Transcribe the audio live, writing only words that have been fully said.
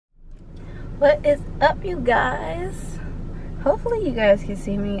What is up, you guys? Hopefully you guys can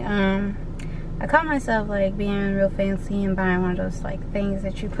see me. I caught myself like being real fancy and buying one of those like things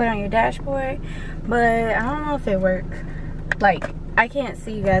that you put on your dashboard, but I don't know if it works. Like, I can't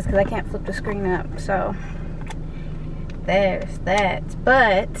see you guys because I can't flip the screen up, so there's that.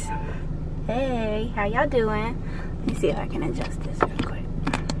 But hey, how y'all doing? Let me see if I can adjust this real quick.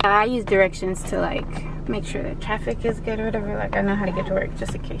 I use directions to like make sure that traffic is good or whatever. Like, I know how to get to work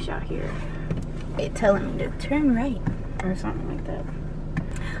just in case y'all hear it telling me to turn right or something like that.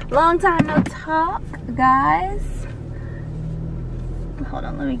 Long time no talk, guys. Hold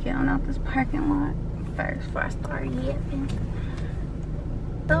on, let me get on out this parking lot first before I start yapping.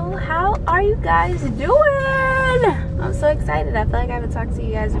 So how are you guys doing? I'm so excited. I feel like I haven't talked to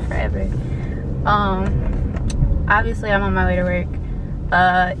you guys in forever. Obviously I'm on my way to work.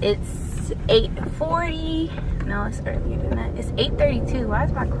 It's 8:40. No, it's earlier than that. It's 8:32. Why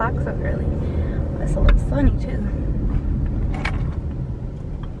is my clock so early? It's a little sunny too.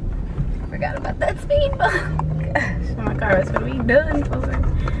 Forgot about that speed bump. Gosh, my car was gonna be done for.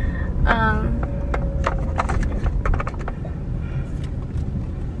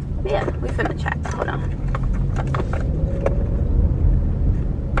 Yeah, we finna chat. Hold on.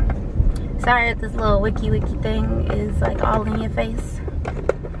 Sorry that this little wiki thing is like all in your face,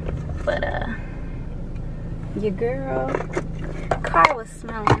 but your girl car was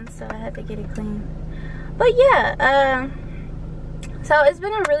smelling, so I had to get it clean. But yeah, so it's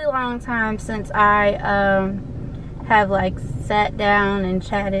been a really long time since I have like sat down and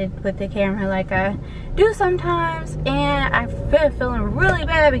chatted with the camera like I do sometimes, and I've been feeling really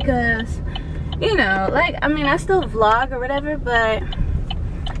bad because, you know, like, I mean, I still vlog or whatever, but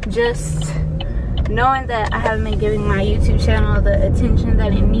just knowing that I haven't been giving my YouTube channel the attention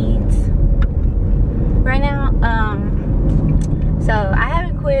that it needs right now. So I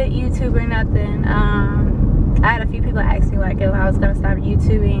haven't quit YouTube or nothing. I had a few people ask me like if I was gonna stop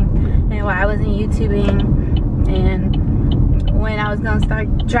YouTubing and why I wasn't YouTubing and when I was gonna start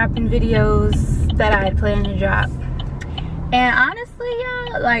dropping videos that I had planned to drop. And honestly,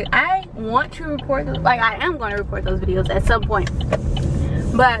 y'all, like, I want to record those, like, I am going to record those videos at some point.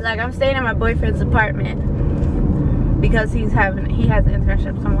 But like, I'm staying in my boyfriend's apartment because he has an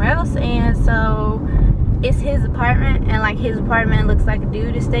internship somewhere else, and so it's his apartment, and like his apartment looks like a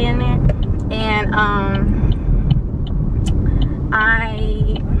dude to stay in there, and I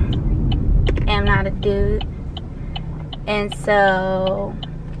am not a dude, and so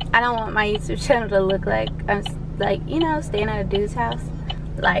I don't want my YouTube channel to look like I'm like, you know, staying at a dude's house.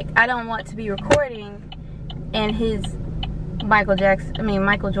 Like, I don't want to be recording and his Michael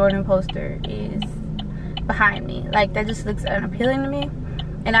Jordan poster is behind me. Like, that just looks unappealing to me,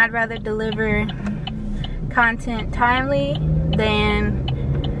 and I'd rather deliver content timely than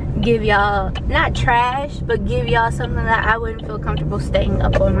give y'all, not trash, but give y'all something that I wouldn't feel comfortable staying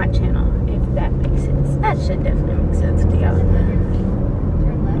up on my channel, if that makes sense. That should definitely make sense to y'all.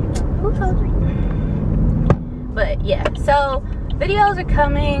 Who told me? But yeah, so videos are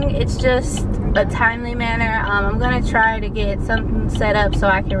coming. It's just a timely manner. I'm gonna try to get something set up so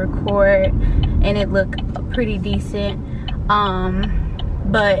I can record and it look pretty decent.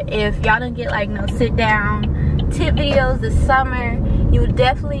 But if y'all don't get like no sit down tip videos this summer, you would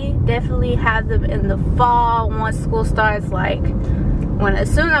definitely have them in the fall once school starts. Like, as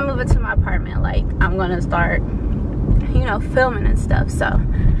soon as I move into my apartment, like, I'm gonna start, you know, filming and stuff. So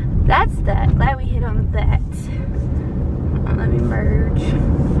that's that. Glad we hit on that. Let me merge.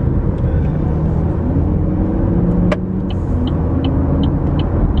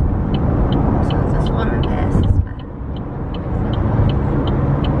 So this woman passes by.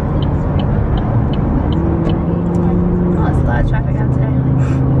 Oh, it's a lot of traffic out today.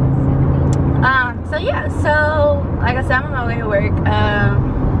 So yeah, so like I said, I'm on my way to work.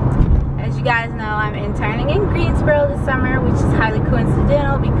 As you guys know, I'm interning in Greensboro this summer, which is highly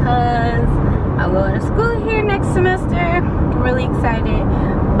coincidental because I'm going to school here next semester. I'm really excited.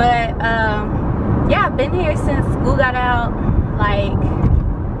 But yeah, I've been here since school got out, like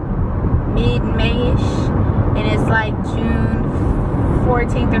mid-May-ish, and it's like June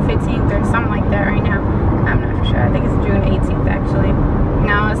 14th or 15th or something like that right now. I'm not for sure. I think it's June 18th actually.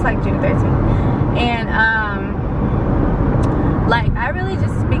 No, it's like June 13th. And like, I really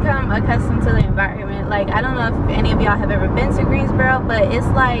just become accustomed to the environment. Like, I don't know if any of y'all have ever been to Greensboro, but it's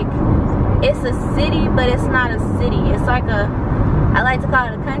like, it's a city, but it's not a city. It's like I like to call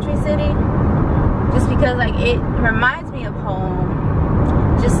it a country city, just because like it reminds me of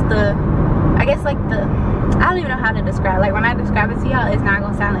home. Just I guess like I don't even know how to describe. Like, when I describe it to y'all, it's not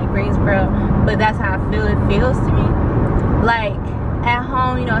gonna sound like Greensboro, but that's how I feel it feels to me. Like, at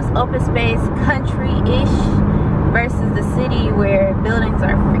home, you know, it's open space, country-ish, versus the city where buildings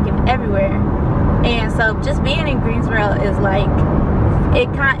are freaking everywhere. And so just being in Greensboro is like,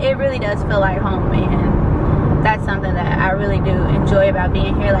 it really does feel like home, and that's something that I really do enjoy about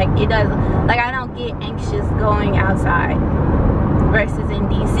being here. Like, it does, like, I don't get anxious going outside, versus in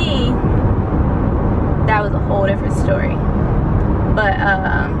DC, that was a whole different story. But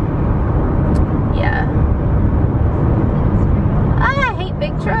yeah, I hate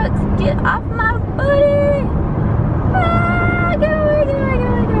big trucks. Get off my booty. Get away, get away, get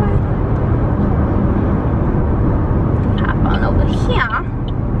away, get away. Hop on over here.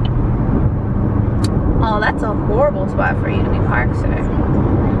 Oh, that's a horrible spot for you to be parked, sir.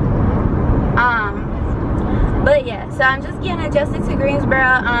 But yeah, so I'm just getting adjusted to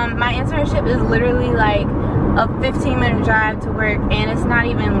Greensboro. My internship is literally like a 15-minute drive to work, and it's not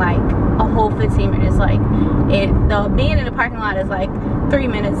even like a whole 15 minutes. Like, being in the parking lot is like 3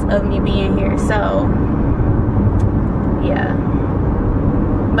 minutes of me being here. So yeah,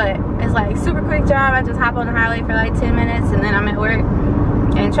 but it's like super quick job. I just hop on the highway for like 10 minutes and then I'm at work.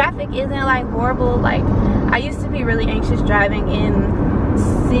 And traffic isn't like horrible. Like, I used to be really anxious driving in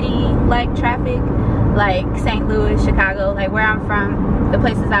city like traffic, like St. Louis, Chicago, like where I'm from. The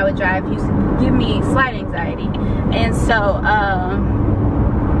places I would drive used to give me slight anxiety. And so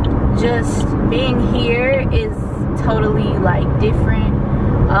just being here is totally like different.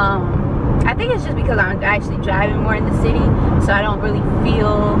 I think it's just because I'm actually driving more in the city, so I don't really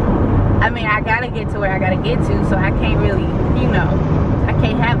feel, I mean, I gotta get to where I gotta get to, so I can't really, you know, I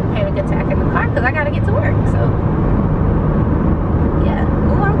can't have a panic attack in the car because I gotta get to work. So yeah.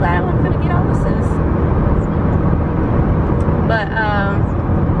 Ooh, I'm glad I wasn't gonna get over sis. But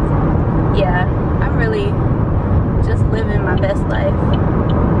yeah, I'm really just living my best life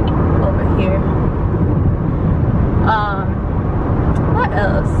over here. What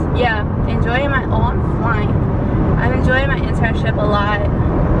else? Yeah, enjoying my flying. I'm enjoying my internship a lot.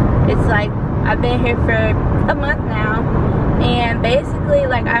 It's like, I've been here for a month now, and basically,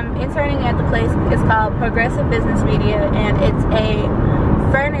 like, I'm interning at the place. It's called Progressive Business Media, and it's a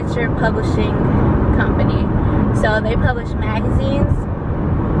furniture publishing company. So they publish magazines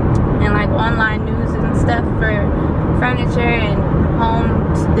and like online news and stuff for furniture and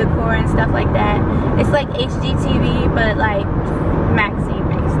home decor and stuff like that. It's like HGTV, but like magazine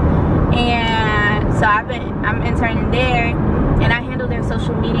based. And so I'm interning there, and I handle their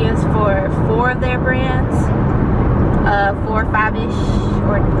social medias for 4 of their brands, 4 or 5-ish,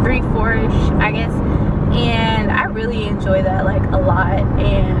 or 3, 4-ish, I guess. And I really enjoy that like a lot.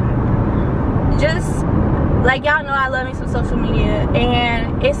 And just like, y'all know I love me some social media,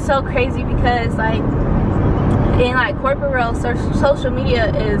 and it's so crazy because like in like corporate world, social media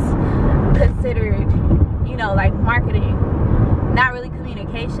is considered, you know, like marketing, not really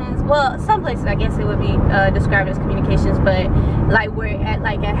communications. Well, some places I guess it would be described as communications, but like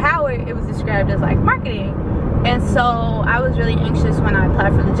at Howard it was described as like marketing. And so I was really anxious when I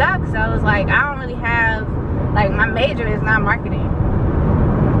applied for the job, because I was like, I don't really have, like, my major is not marketing.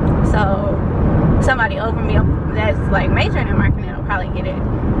 So somebody over me that's like majoring in marketing will probably get it.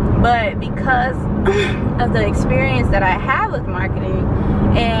 But because of the experience that I have with marketing,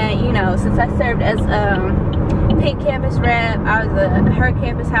 and you know, since I served as Pink Campus Rep, I was her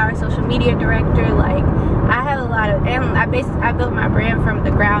Campus Howard social media director, like I have a lot of, and I built my brand from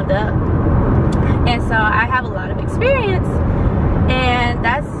the ground up, and so I have a lot of experience. And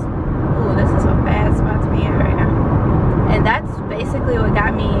that's, ooh, this is a bad spot to be in right now. And that's basically what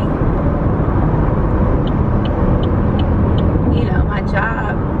got me, you know, my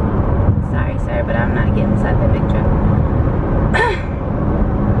job. Sorry, sir, but I'm not getting inside that big truck.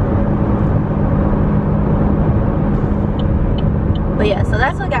 But yeah, so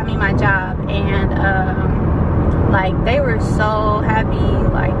that's what got me my job. And like, they were so happy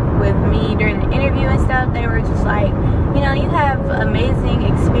like with me during the interview and stuff. They were just like, you know, you have amazing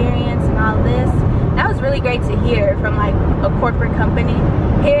experience and all this. That was really great to hear from like a corporate company,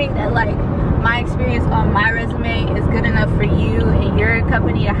 hearing that like my experience on my resume is good enough for you and your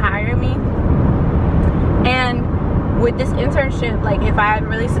company to hire me. And with this internship, like if I'm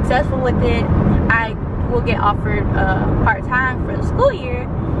really successful with it, I will get offered part-time for the school year.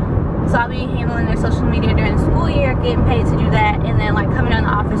 So I'll be handling their social media during the school year, getting paid to do that, and then like coming in the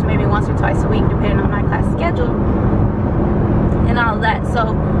office maybe once or twice a week depending on my class schedule and all of that.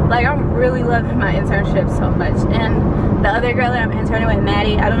 So like, I'm really loving my internship so much. And the other girl that I'm interning with,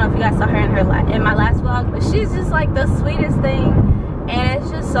 Maddie, I don't know if you guys saw her in my last vlog, but she's just like the sweetest thing. And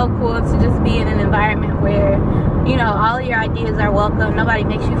it's just so cool to just be in an environment where, you know, all of your ideas are welcome. Nobody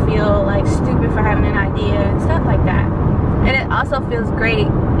makes you feel like stupid for having an idea and stuff like that. And it also feels great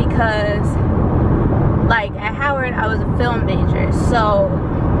because like at Howard I was a film major, so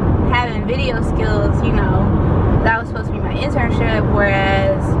having video skills, you know, that was supposed to be my internship,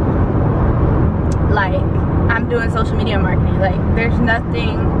 whereas like I'm doing social media marketing. Like there's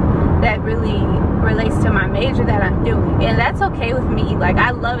nothing that really relates to my major that I'm doing, and that's okay with me. Like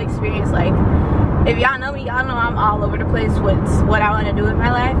I love experience. Like if y'all know me, y'all know I'm all over the place with what I want to do with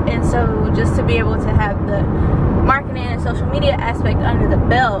my life, and so just to be able to have the marketing and social media aspect under the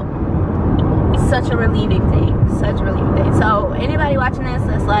belt, such a relieving thing, such a relieving thing. So anybody watching this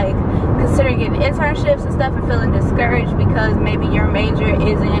that's like considering getting internships and stuff and feeling discouraged because maybe your major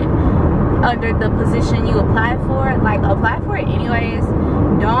isn't under the position you applied for, like apply for it anyways.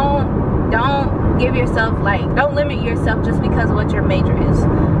 Don't give yourself, like, don't limit yourself just because of what your major is.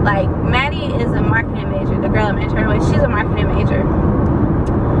 Like Maddie is a marketing major, the girl I'm interning with, she's a marketing major,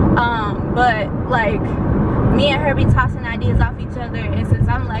 but like me and her be tossing ideas off each other, and since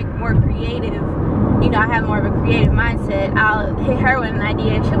I'm like more creative, you know, I have more of a creative mindset, I'll hit her with an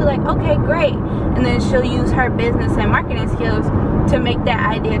idea and she'll be like, okay, great, and then she'll use her business and marketing skills to make that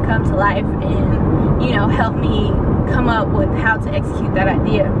idea come to life and, you know, help me come up with how to execute that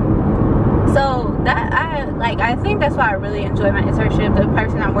idea. So that I think that's why I really enjoy my internship. The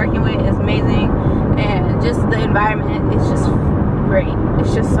person I'm working with is amazing, and just the environment is just great.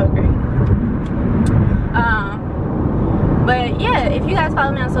 It's just so great. But yeah, if you guys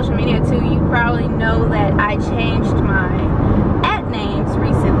follow me on social media too, you probably know that I changed my at names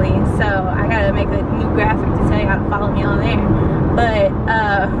recently, so I gotta make a new graphic to tell you how to follow me on there. But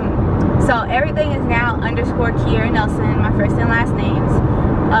so everything is now _ Kiera Nelson, my first and last names.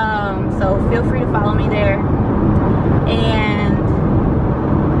 So feel free to follow me there. And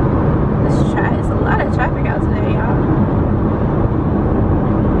let's try. It's a lot of traffic out today, y'all.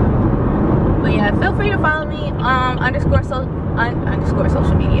 But yeah, feel free to follow me _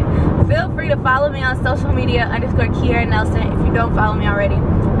 social media. Feel free to follow me on social media _ Kiera Nelson if you don't follow me already.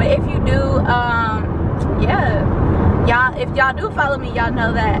 But if you do, yeah, y'all, if y'all do follow me, y'all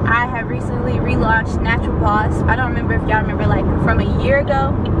know that I have recently relaunched Natural Boss. I don't remember if y'all remember, like from a year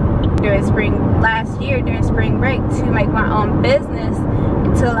ago, last year during spring break, to make my own business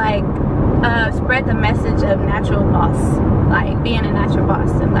to like spread the message of natural boss, like being a natural boss,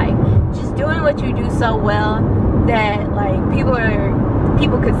 and like just doing what you do so well that like people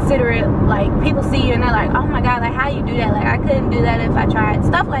consider it, like people see you and they're like, oh my god, like how you do that, like I couldn't do that if I tried,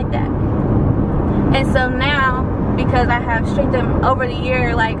 stuff like that. And so now, because I have strengthened over the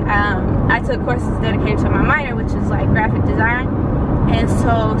year, like I took courses dedicated to my minor, which is like graphic design. And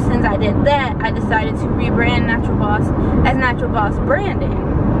so since I did that, I decided to rebrand Natural Boss as Natural Boss Branding.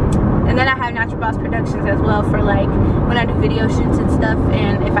 And then I have Natural Boss Productions as well for like when I do video shoots and stuff,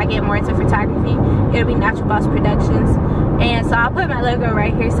 and if I get more into photography, it'll be Natural Boss Productions. And so I'll put my logo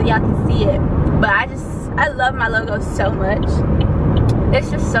right here so y'all can see it. But I love my logo so much. It's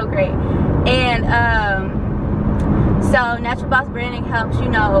just so great. And so Natural Boss Branding helps, you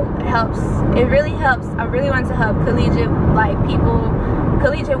know, it really helps. I really want to help collegiate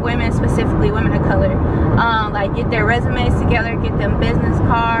women, specifically women of color, like get their resumes together, get them business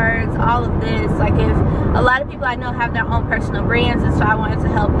cards, all of this. Like if a lot of people I know have their own personal brands, and so I wanted to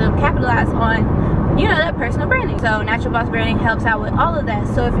help them capitalize on, you know, that personal branding. So Natural Boss Branding helps out with all of that.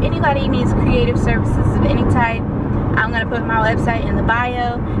 So if anybody needs creative services of any type, I'm gonna put my website in the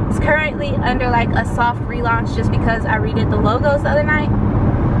bio. It's currently under like a soft relaunch just because I redid the logos the other night,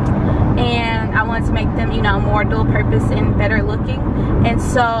 and I wanted to make them, you know, more dual purpose and better looking. And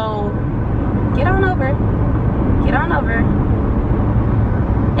so get on over.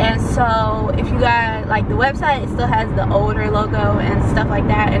 And so if you guys like the website, it still has the older logo and stuff like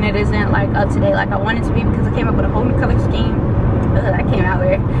that, and it isn't like up to date like I want it to be, because I came up with a whole new color scheme. I came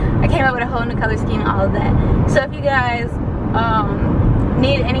up with a whole new color scheme, all of that. So if you guys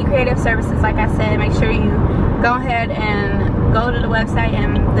need any creative services, like I said, make sure you go ahead and go to the website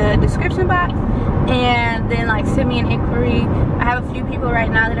in the description box, and then like send me an inquiry. I have a few people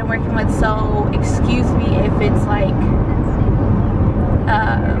right now that I'm working with, so excuse me if it's like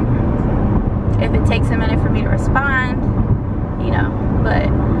if it takes a minute for me to respond, you know, but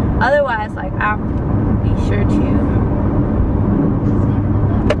otherwise, like, I'll be sure to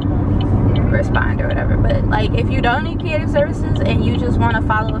respond or whatever. But like if you don't need creative services and you just want to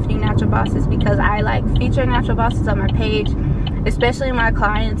follow a few natural bosses, because I like feature natural bosses on my page, especially my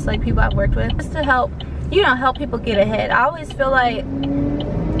clients, like people I've worked with, just to help, you know, help people get ahead. I always feel like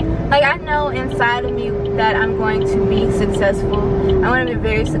I know inside of me that I'm going to be successful. I'm going to be a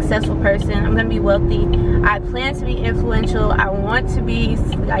very successful person. I'm going to be wealthy. I plan to be influential. I want to be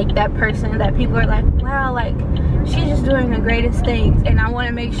like that person that people are like, wow, like she's just doing the greatest things, and I want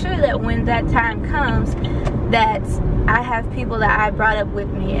to make sure that when that time comes, that I have people that I brought up with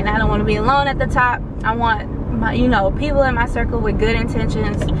me, and I don't want to be alone at the top. I want my, you know, people in my circle with good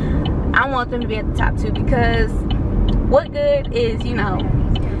intentions. I want them to be at the top too, because what good is, you know,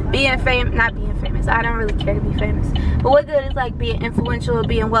 being famous, not being famous, I don't really care to be famous, but what good is like being influential,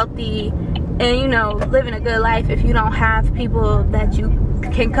 being wealthy, and, you know, living a good life if you don't have people that you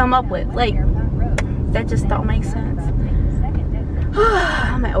can come up with? Like, that just don't make sense.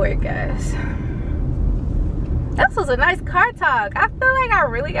 I'm at work, guys. This was a nice car talk. I feel like I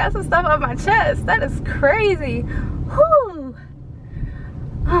really got some stuff on my chest. That is crazy. Whew.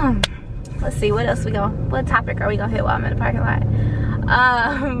 Let's see, what else what topic are we gonna hit while I'm in the parking lot?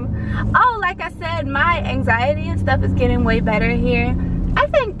 Oh, like I said, my anxiety and stuff is getting way better here.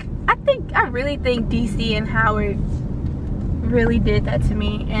 I really think DC and Howard really did that to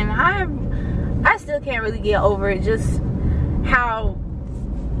me, and I still can't really get over it, just how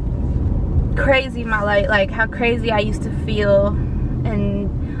crazy my life, like how crazy I used to feel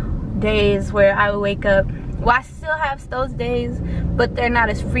in days where I would wake up. Well, I still have those days, but they're not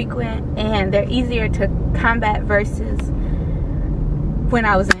as frequent and they're easier to combat versus when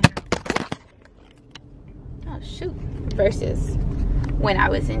I was in, oh shoot, versus when I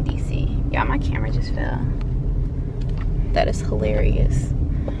was in DC. Yeah, my camera just fell. That is hilarious.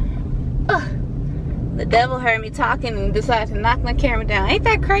 Ugh. The devil heard me talking and decided to knock my camera down. Ain't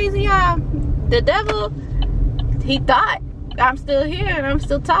that crazy, y'all? The devil, he thought I'm still here and I'm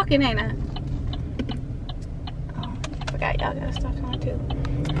still talking, ain't I? Oh, I forgot y'all gotta stop talking too.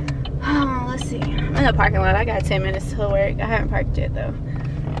 Oh, let's see. I'm in the parking lot. I got 10 minutes till work. I haven't parked yet though.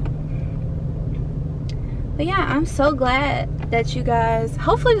 But yeah, I'm so glad that you guys,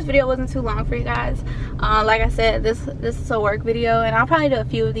 hopefully this video wasn't too long for you guys. Like I said, this is a work video, and I'll probably do a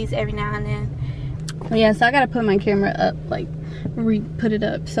few of these every now and then. But yeah, so I gotta put my camera up, like put it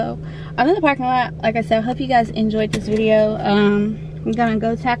up. So I'm in the parking lot. Like I said, I hope you guys enjoyed this video. I'm gonna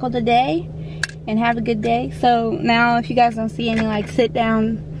go tackle the day and have a good day. So now if you guys don't see any like sit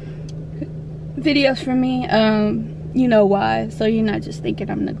down videos from me, you know why. So you're not just thinking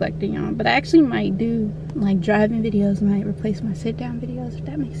I'm neglecting y'all, but I actually might do like driving videos, might replace my sit down videos, if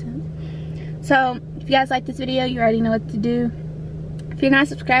that makes sense. So if you guys like this video, you already know what to do. If you're not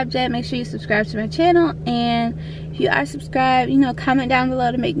subscribed yet, make sure you subscribe to my channel, and if you are subscribed, you know, comment down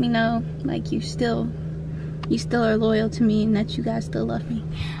below to make me know like you still are loyal to me and that you guys still love me.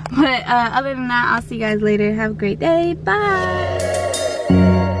 But other than that, I'll see you guys later. Have a great day. Bye.